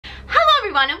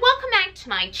everyone and welcome back to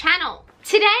my channel.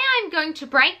 Today I'm going to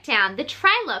break down the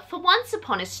trailer for Once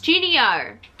Upon a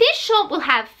Studio. This short will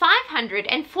have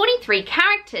 543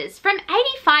 characters from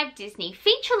 85 Disney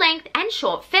feature-length and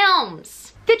short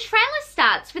films. The trailer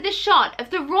starts with a shot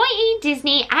of the Roy E.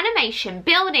 Disney Animation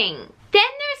Building. Then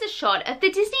there is a shot of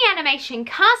the Disney Animation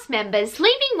cast members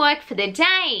leaving work for the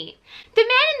day. The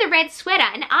man in the red sweater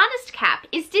and artist cap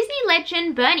is Disney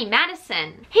legend Bernie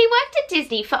Madison. He worked at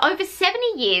Disney for over 70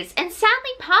 years and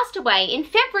sadly passed away in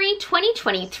February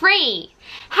 2023.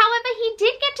 However, he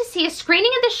did get to see a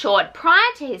screening of the short prior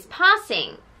to his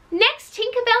passing. Next,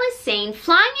 Tinkerbell is seen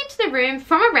flying into the room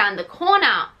from around the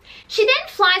corner. She then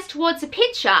flies towards a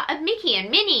picture of Mickey and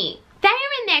Minnie. They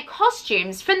are in their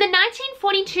costumes from the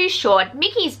 1942 short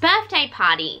Mickey's Birthday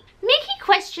Party. Mickey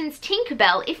questions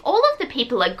Tinkerbell if all of the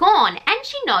people are gone and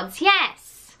she nods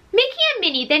yes. Mickey and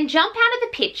Minnie then jump out of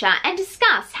the picture and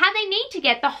discuss how they need to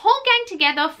get the whole gang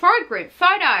together for a group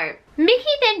photo. Mickey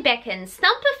then beckons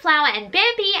Thumper, Flower and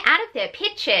Bambi out of their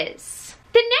pictures.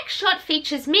 The next shot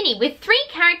features Minnie with 3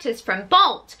 characters from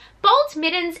Bolt,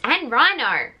 Mittens and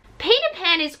Rhino. Peter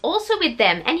Pan is also with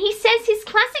them and he says his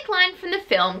classic line from the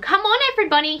film, "Come on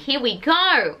everybody, here we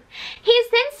go." He is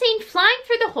then seen flying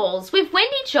through the halls with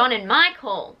Wendy, John and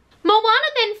Michael.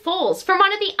 Moana then falls from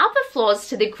one of the upper floors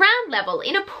to the ground level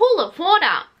in a pool of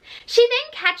water. She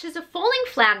then catches a falling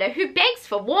flounder who begs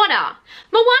for water.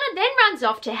 Moana then runs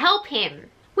off to help him.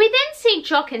 We then see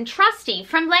Jock and Trusty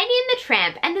from Lady and the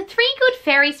Tramp and the 3 good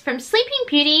fairies from Sleeping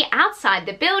Beauty outside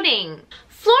the building.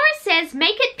 Flora says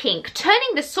make it pink,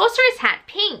 turning the sorcerer's hat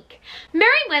pink.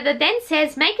 Merryweather then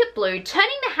says make it blue,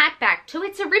 turning the hat back to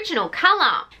its original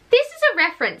colour. This is a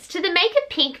reference to the make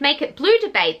it pink, make it blue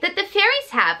debate that the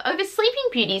fairies have over Sleeping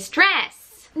Beauty's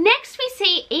dress. Next we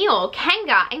see Eeyore,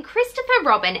 Kanga and Christopher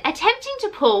Robin attempting to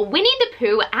pull Winnie the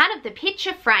Pooh out of the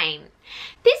picture frame.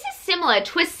 This is similar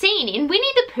to a scene in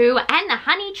Winnie the Pooh and the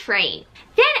Honey Tree.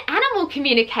 Then animal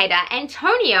communicator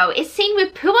Antonio is seen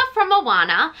with Pua from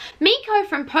Moana, Miko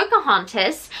from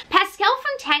Pocahontas, Pascal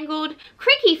from Tangled,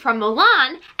 Cri-Kee from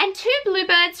Mulan, and 2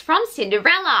 bluebirds from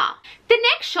Cinderella. The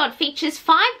next shot features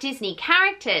 5 Disney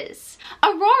characters: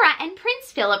 Aurora and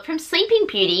Prince Philip from Sleeping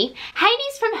Beauty,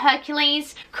 Hades from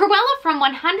Hercules, Cruella from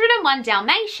 101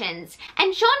 Dalmatians,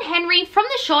 and John Henry from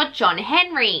the short John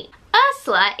Henry.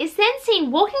 Ursula is then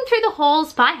seen walking through the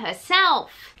halls by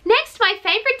herself. Next, my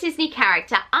favourite Disney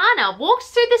character, Anna,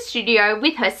 walks through the studio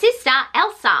with her sister,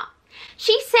 Elsa.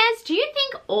 She says, "Do you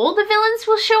think all the villains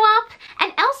will show up?"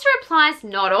 And Elsa replies,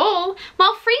 "Not all,"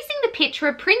 while freezing the picture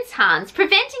of Prince Hans,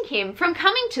 preventing him from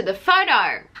coming to the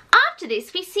photo. After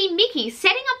this, we see Mickey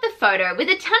setting up the photo with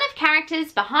a ton of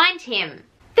characters behind him.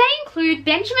 They include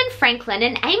Benjamin Franklin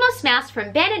and Amos Mouse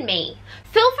from Ben and Me,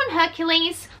 Phil from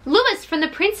Hercules, Lewis from The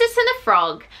Princess and the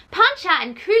Frog, Pancha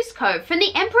and Kuzco from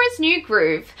The Emperor's New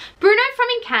Groove, Bruno from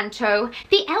Encanto,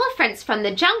 the elephants from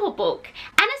The Jungle Book,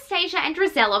 Anastasia and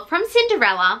Rosella from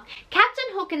Cinderella, Captain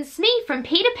Hook and Smee from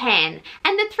Peter Pan,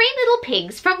 and the 3 little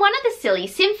pigs from one of the Silly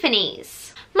Symphonies.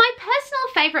 My personal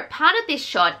favourite part of this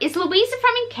shot is Louisa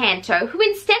from Encanto, who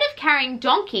instead of carrying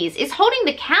donkeys is holding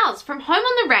the cows from Home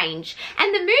on the Range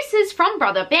and the mooses from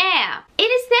Brother Bear. It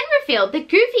is then revealed that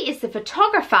Goofy is the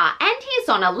photographer and he is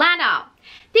on a ladder.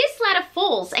 This ladder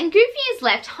falls and Goofy is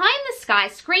left high in the sky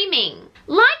screaming.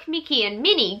 Like Mickey and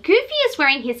Minnie, Goofy is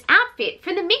wearing his outfit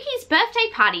from the Mickey's Birthday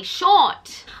Party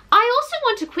short. I also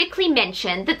want to quickly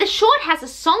mention that the short has a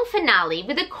song finale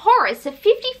with a chorus of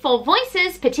 54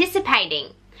 voices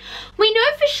participating. We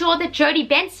know for sure that Jodie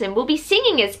Benson will be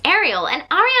singing as Ariel and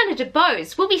Ariana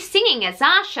DeBose will be singing as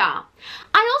Asha.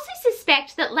 I also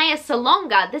suspect that Lea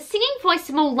Salonga, the singing voice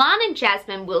of Mulan and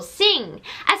Jasmine, will sing,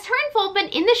 as her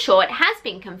involvement in the short has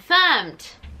been confirmed.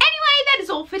 Anyway, that is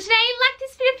all for today. Like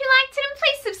this video if you liked it and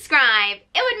please subscribe.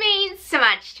 It would mean so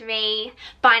much to me.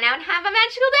 Bye now and have a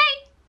magical day.